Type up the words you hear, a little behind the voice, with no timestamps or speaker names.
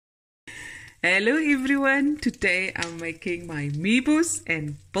Hello everyone, today I'm making my Mebos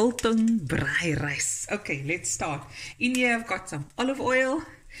and Biltong Braai rice. Okay, let's start. In here I've got some olive oil,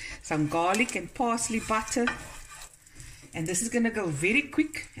 some garlic and parsley butter. And this is going to go very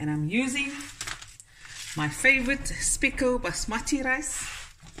quick, and I'm using my favorite Specco basmati rice.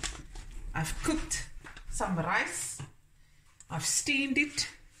 I've cooked some rice, I've steamed it,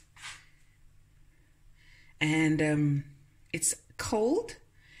 and it's cold.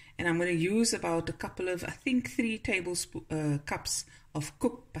 And I'm going to use about a couple of, I think 3 cups of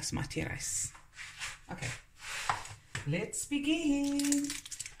cooked basmati rice. Okay, let's begin.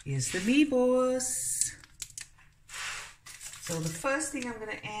 Here's the Mebos. So the first thing I'm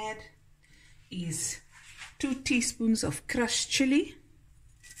going to add is 2 teaspoons of crushed chili.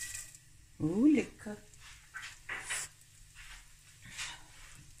 Oh, lekker.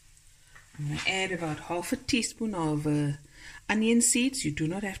 I'm going to add about half a teaspoon of onion seeds. You do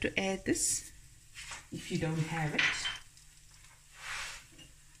not have to add this if you don't have it.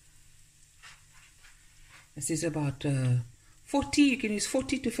 This is about 40, you can use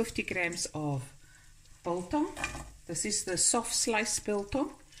 40 to 50 grams of biltong. This is the soft sliced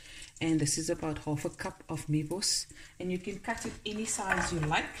biltong, and this is about half a cup of Mebos, and you can cut it any size you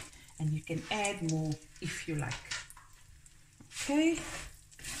like, and you can add more if you like. Okay.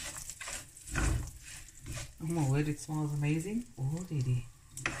 Oh my word, it smells amazing. Oh, Didi.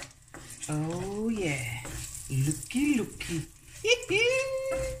 Oh, yeah. Looky, looky.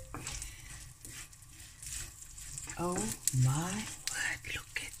 Oh my word,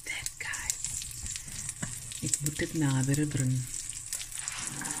 look at that, guys. Ek moet dit nader bring.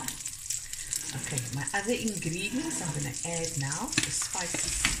 Okay, my other ingredients I'm going to add now, the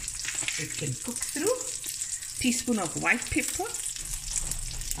spices it can cook through. Teaspoon of white pepper.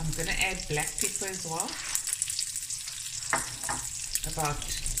 I'm going to add black pepper as well. About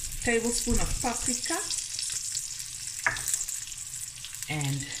a tablespoon of paprika.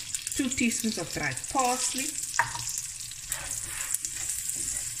 And 2 teaspoons of dried parsley.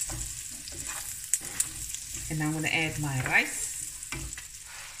 And I'm going to add my rice.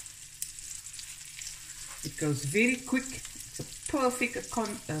 It goes very quick. It's a perfect, how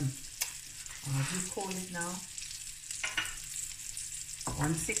do you call it now?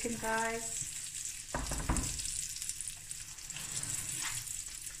 1 second, guys.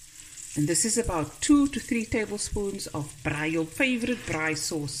 And this is about 2 to 3 tablespoons of braai, your favorite braai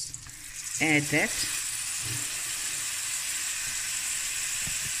sauce. Add that.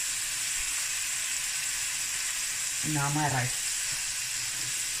 And now my rice.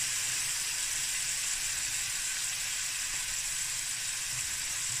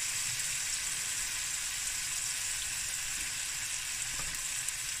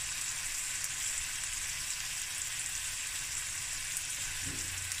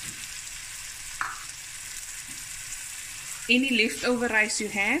 Any leftover rice you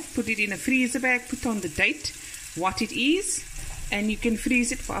have, put it in a freezer bag, put on the date, what it is, and you can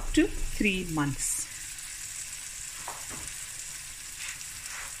freeze it for up to 3 months.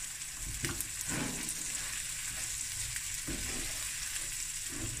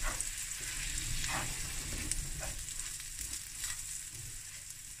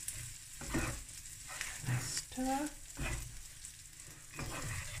 Stir.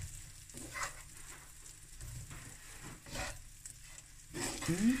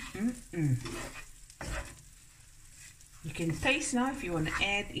 You can taste now if you want to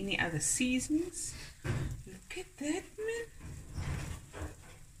add any other seasonings. Look at that, man.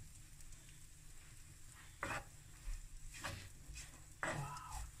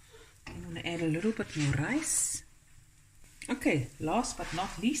 Wow. I'm going to add a little bit more rice. Okay, last but not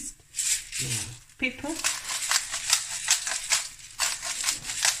least, your pepper.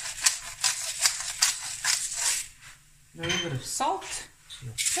 A little bit of salt to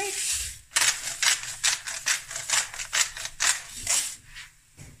your taste.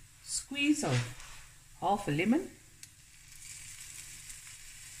 Squeeze of half a lemon.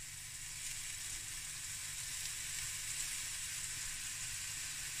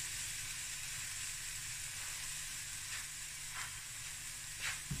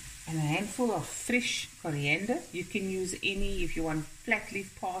 And a handful of fresh coriander. You can use any, if you want flat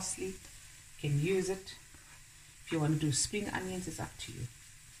leaf parsley, you can use it. If you want to do spring onions, it's up to you.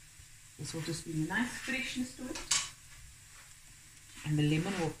 This will just bring a nice freshness to it. And the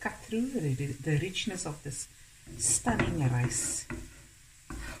lemon will cut through the richness of this stunning rice.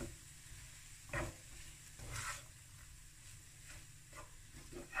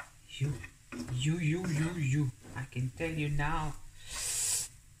 You. I can tell you now.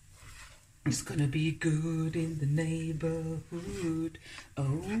 It's gonna be good in the neighborhood.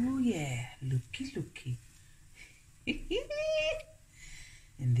 Oh yeah, looky looky.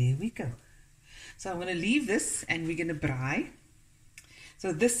 And there we go. So I'm gonna leave this and we're gonna braai.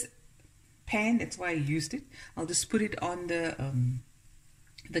 So this pan, that's why I used it. I'll just put it on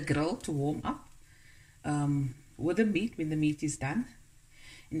the grill to warm up with the meat when the meat is done,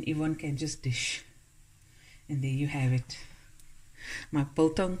 and everyone can just dish. And there you have it. My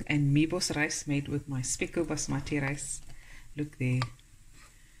biltong and Mebos rice made with my speckle basmati rice. Look there.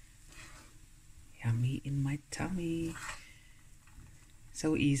 Yummy in my tummy.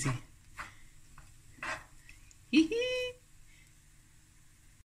 So easy. Hee hee.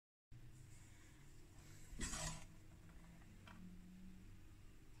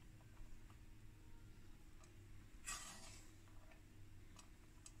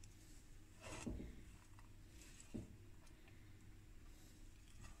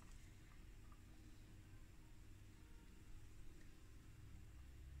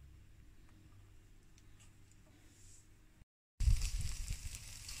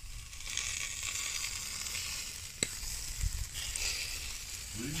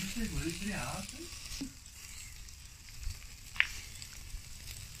 What did you ask?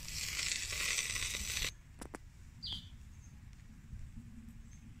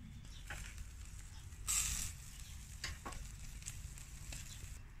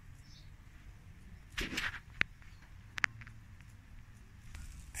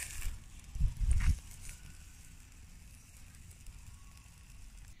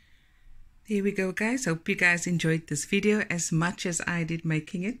 Here we go, guys. Hope you guys enjoyed this video as much as I did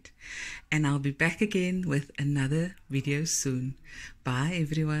making it. And I'll be back again with another video soon. Bye,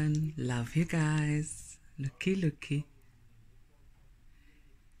 everyone. Love you guys. Looky, looky.